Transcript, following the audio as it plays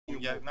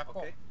Я на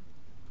ком.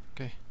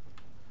 Okay.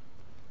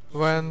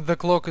 When the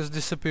clock is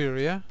disappear,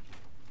 yeah?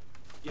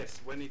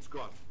 Yes, when it's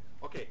gone.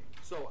 Okay,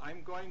 so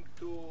I'm going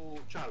to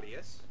Charlie,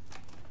 yes?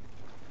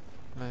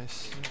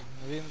 Nice.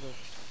 Windows.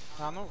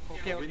 А, ну,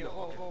 окей, окей,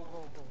 go.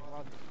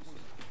 Ладно.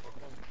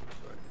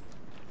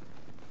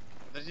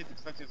 Подожди, ты,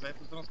 кстати, за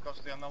эту зону сказал,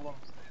 что я на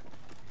лонг стою.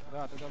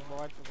 Да, ты должен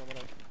был альфу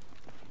забрать.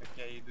 Так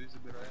я иду и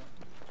забираю.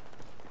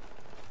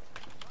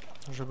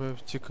 Уже бы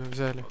тика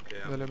взяли.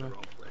 Okay, I'm Взяли in the бы.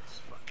 wrong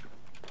place. Fuck.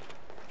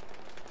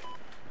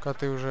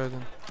 Коты уже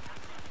один.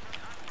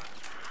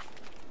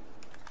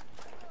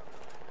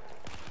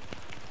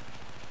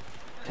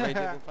 Wait,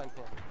 didn't find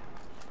four.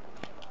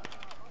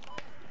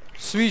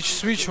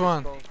 Switch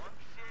one.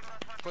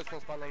 First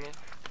one spawn on me.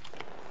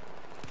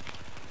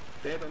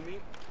 Dead on me.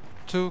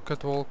 Two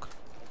catwalk.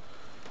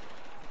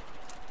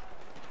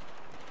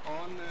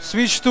 On...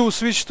 Switch two. On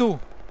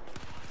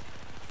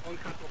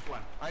catwalk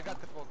 1. I got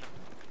catwalk.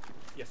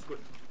 Yes, good.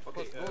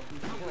 Okay, Close, go.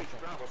 Dawnbreaker,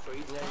 Bravo, so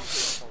it's Yeah,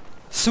 Dawnbreaker.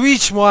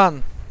 Switch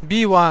one.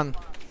 B1.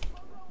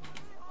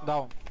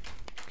 Даун.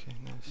 Okay,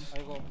 nice.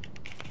 I go.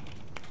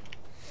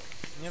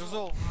 Не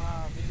взол,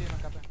 на беги на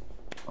КТ.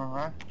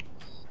 Ага.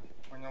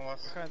 Понял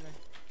вас. Хайдный.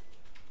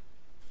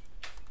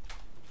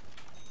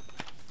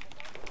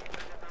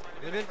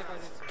 Заберите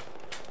позицию.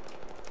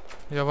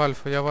 Я в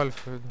альфа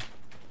иду.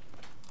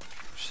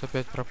 Сейчас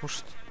опять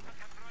пропушит.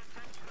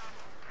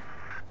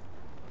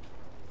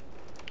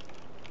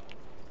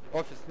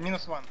 Офис.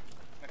 Минус ван.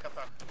 На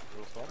котах.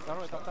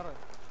 Второй, там второй.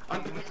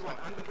 Under bridge 1,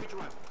 under bridge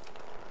 1.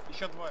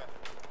 Еще двое.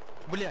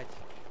 Блять.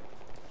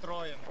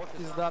 Трое.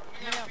 Пиздат.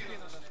 Меня в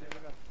спину зашли,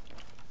 ребят.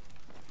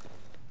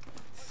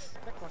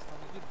 Как вас там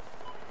видно?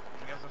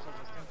 Я зашел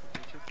за стенку,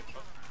 включил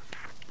хедшот.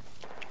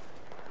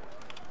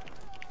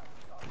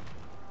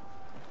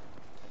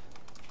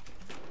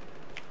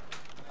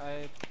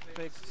 I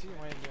take C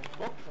maybe.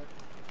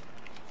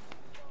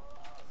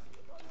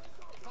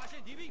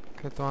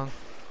 Cat one.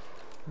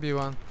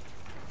 B1.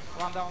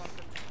 One down.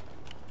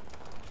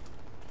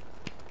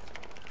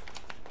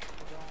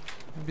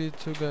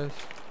 B2 guys.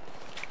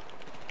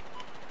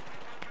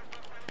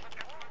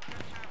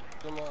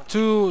 Two more.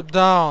 Two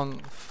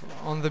down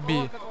on the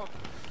B.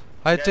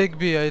 I take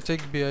B.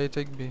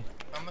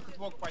 Там на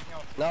катвок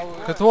поднял. Now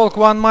we Catwalk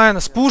one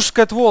minus. Push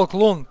catwalk,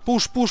 лон.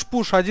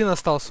 Push. Один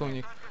остался у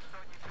них.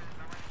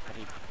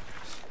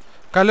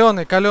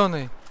 Каленый.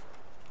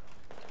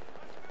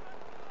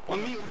 On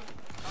me.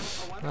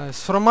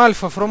 Nice. From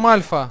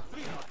alpha.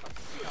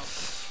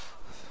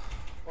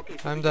 Okay,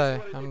 so I'm we just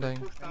dying. wanted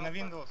to push down На one.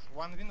 Windows.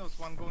 One Windows,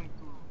 one going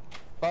to...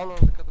 spawn on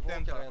the catwalk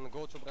Center. and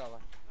go to Bravo.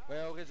 We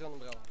are already on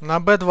Bravo. На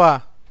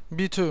B2.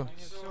 B2. Они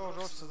все уже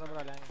офисы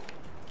забрали, они.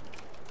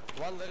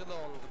 One very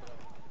low on the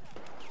Bravo.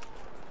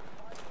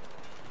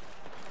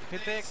 He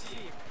takes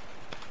C.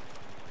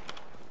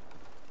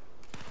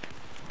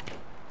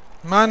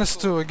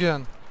 -2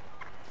 again.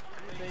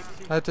 He takes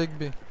C. I take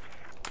B.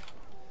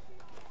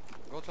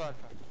 Go to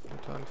Alpha. Go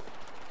to alpha.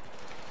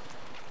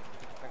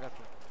 I got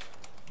you.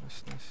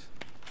 Nice.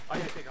 I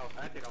take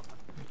alpha.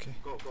 Okay.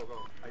 Go.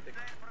 I take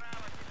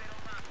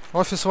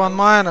Office one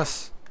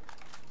minus.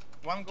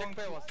 One going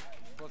Check to... Palos.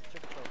 Go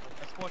check Palos.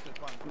 I spotted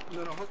one.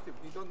 No, hosting,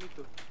 you don't need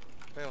to.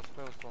 Palos,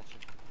 small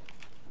check.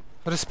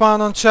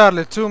 Respawn on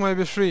Charlie. 2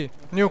 maybe 3.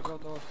 Nuke. Go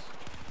to office.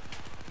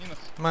 Минус.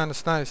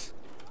 Minus. Nice.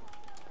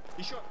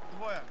 Еще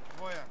двое.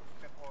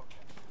 Catwalk.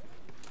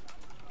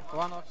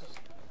 One office.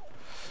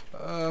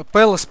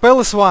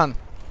 Palace one.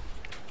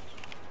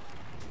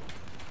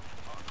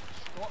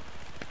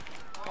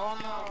 Oh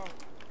no.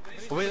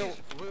 We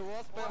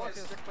lost Palos,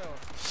 check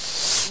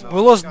Palos. We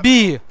lost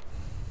B.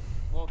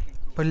 Walking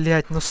to...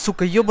 Блять, ну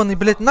сука, ёбаный,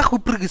 блять, нахуй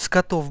прыгать с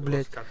котов,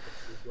 блять.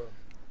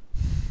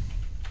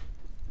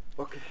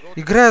 Okay.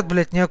 Играют,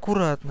 блять,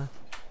 неаккуратно.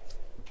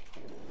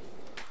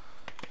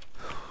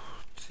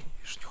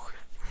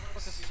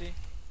 Office C.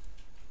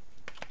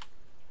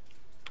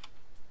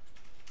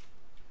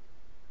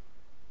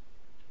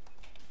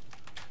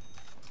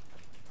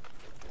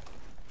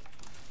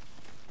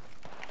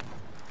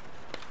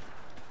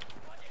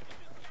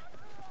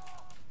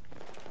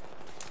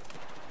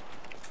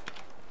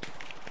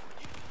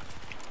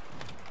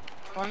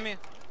 On me.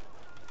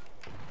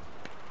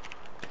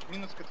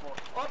 Минус catwalk.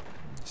 Oh,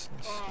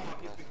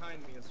 he's behind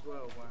me as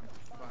well, man.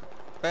 Fuck.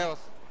 Palos.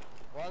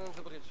 One on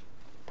the bridge.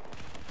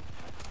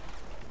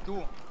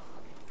 Two.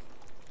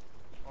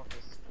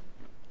 Office.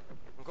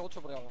 Go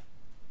to Bravo.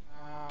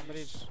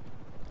 Bridge.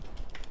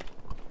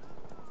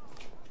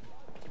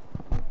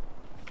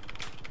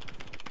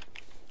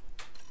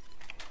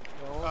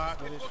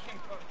 Catwalking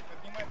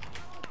поднимает.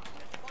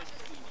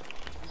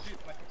 Бежит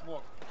на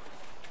catwalk.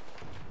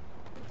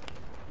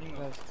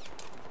 Минус.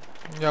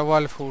 Я в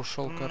альфу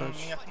ушел,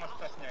 короче. Меня с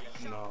моста сняли.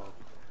 No.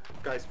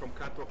 Guys, from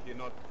catwalk you're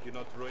not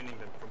ruining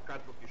them. From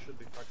catwalk you should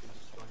be fucking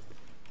destroying them.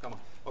 Come on.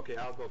 Okay,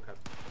 I'll go cat.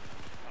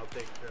 I'll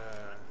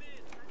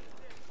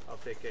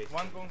take 8.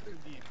 One going to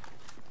B.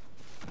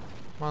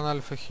 One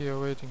alpha here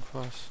waiting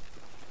for us.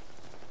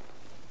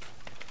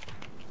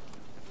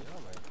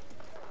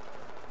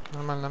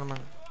 Нормально.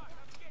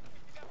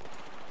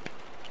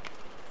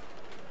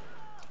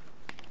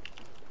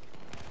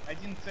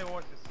 Один С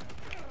офисы.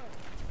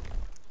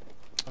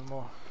 One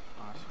more.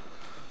 Ah,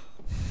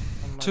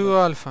 shit.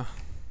 2 Alpha.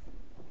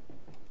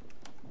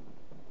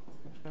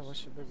 Я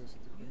вообще бегаю с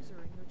этой хуйней.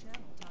 User in your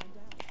channel timed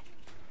out.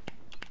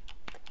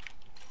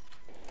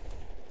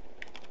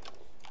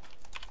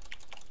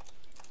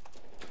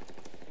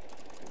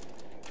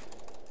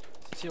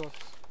 Силос.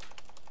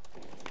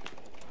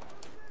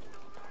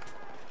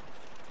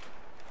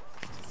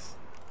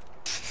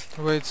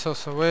 Wait,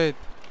 Sosa, wait.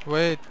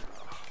 Wait.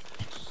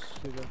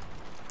 Фига.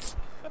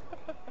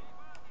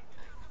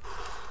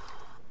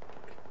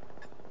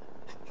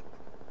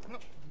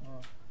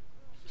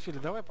 Фили,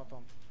 давай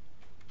потом.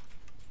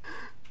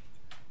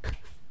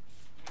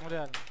 Ну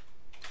реально.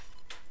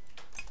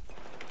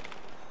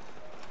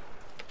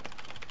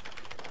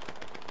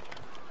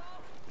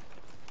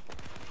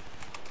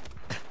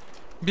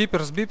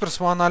 Beepers,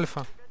 1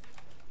 Alpha.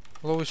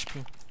 Low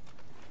HP.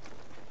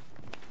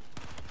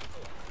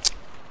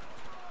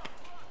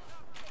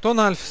 Кто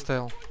на Альфе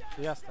стоял?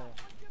 Я стоял.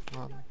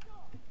 Ладно.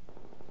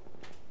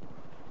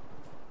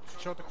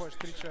 Чего ты хочешь?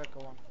 3 человека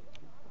вон.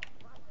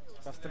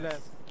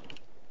 Постреляет.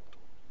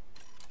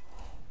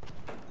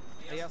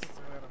 А я с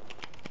ЦВР.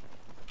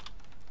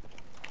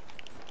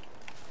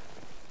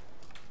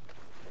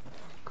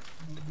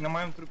 На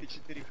моем трупе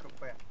 4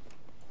 хп.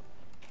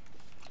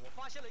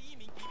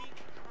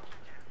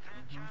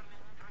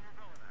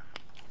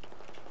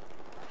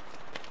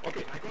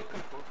 Okay, I got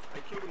catwalk. I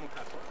killed him on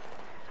catwalk.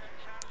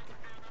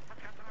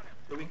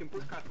 So we can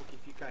push catwalk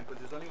if you can, because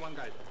there's only one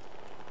guy there.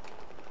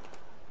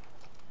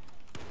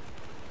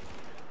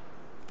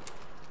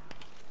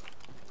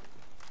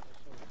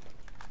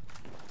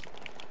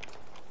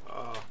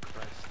 Oh,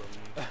 Christ on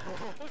me.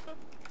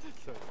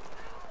 Sorry.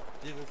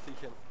 Didn't see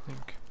him.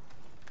 Thank you.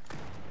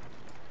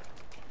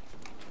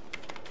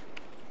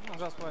 Ну,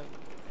 just wait.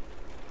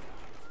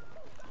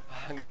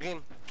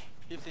 Green.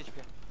 50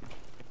 HP.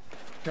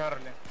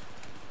 Чарли.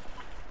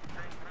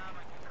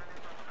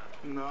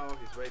 No,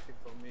 he's waiting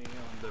for me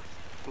on the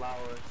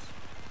flowers.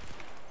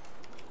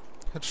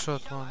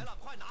 Headshot 1.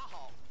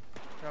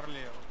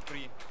 Чарли,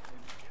 фри.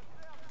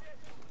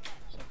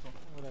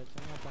 Блять, у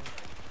меня там...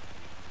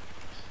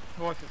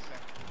 В офисе.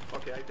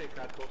 Okay, I take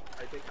catwalk.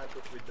 I take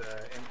catwalk with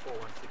the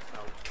M416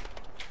 now.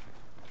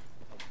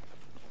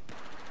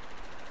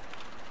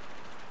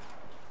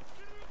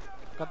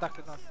 Контакт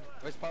 15.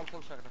 Вейспаун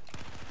фланшерда.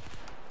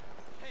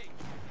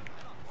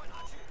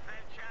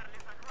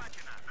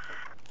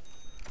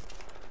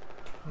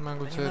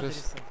 Могу тебя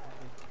рез...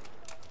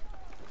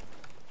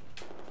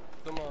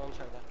 Думаю, он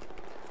шерда.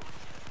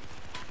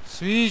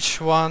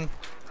 Switch 1.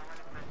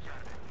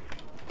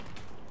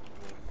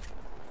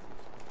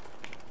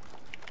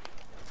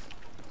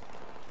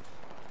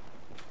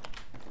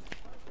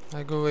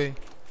 I go away.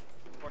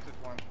 Офис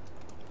one.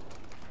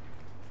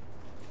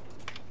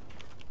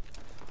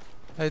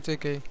 I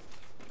take A.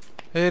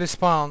 A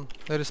respawn.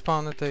 I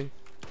respawn at A.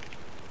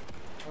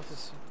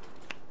 Офис.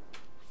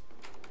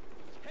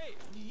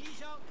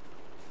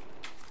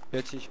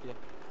 5 HP.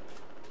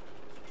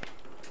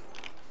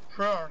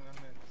 Шарн,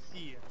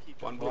 Си.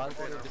 One One block.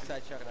 for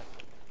beside шерда.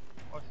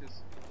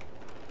 Офис.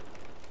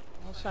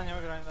 Ну все, не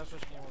выиграем, даже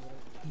не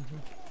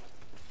выиграем.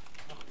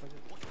 Нахуй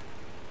пойдет.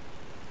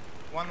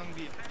 One on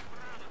B.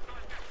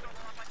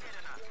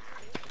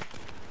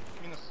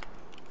 Минус.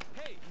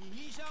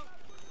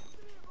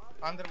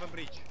 Under the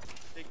bridge.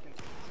 Taking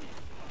C.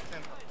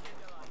 Center.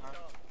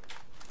 Ага.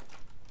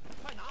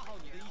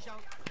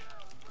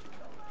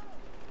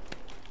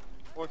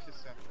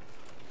 Офисы.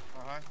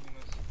 Ага,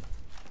 минус.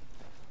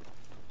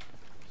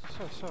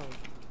 Все,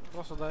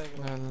 просто дай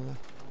играть. Да.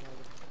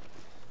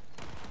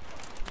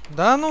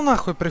 Да ну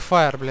нахуй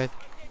префайр, блядь.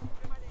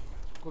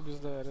 Кубис,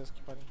 да,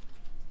 резкий парень.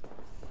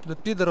 Да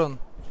пидор он.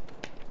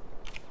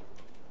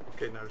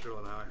 Okay, now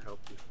Joe, now I help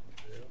you.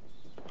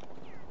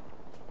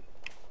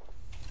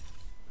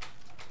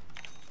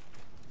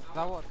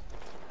 Да вот.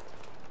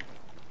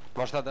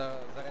 Может,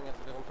 надо заранее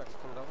заберем так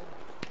секундовый?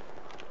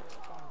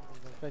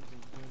 Опять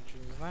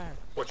ничего не знаю.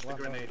 Watch the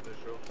Ладно. grenade,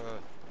 Joe.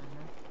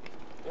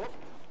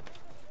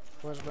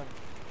 Флэшбэм.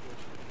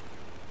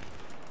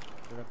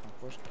 Привет, там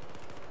флешки.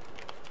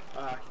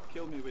 He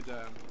killed me with the...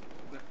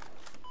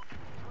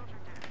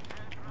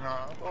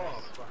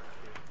 Oh, fuck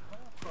you.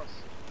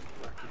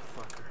 Lucky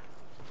fucker.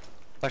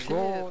 Пошли.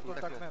 О, тут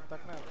так нет,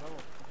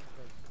 завод.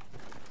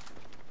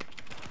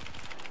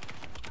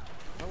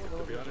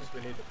 To be honest,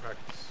 we need to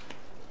practice.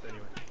 But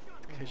anyway.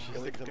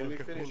 Can we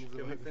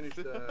finish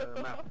the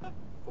map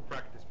for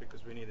practice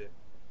because we need it?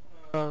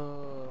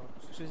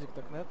 Шизик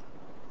так нет.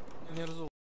 Не рзу.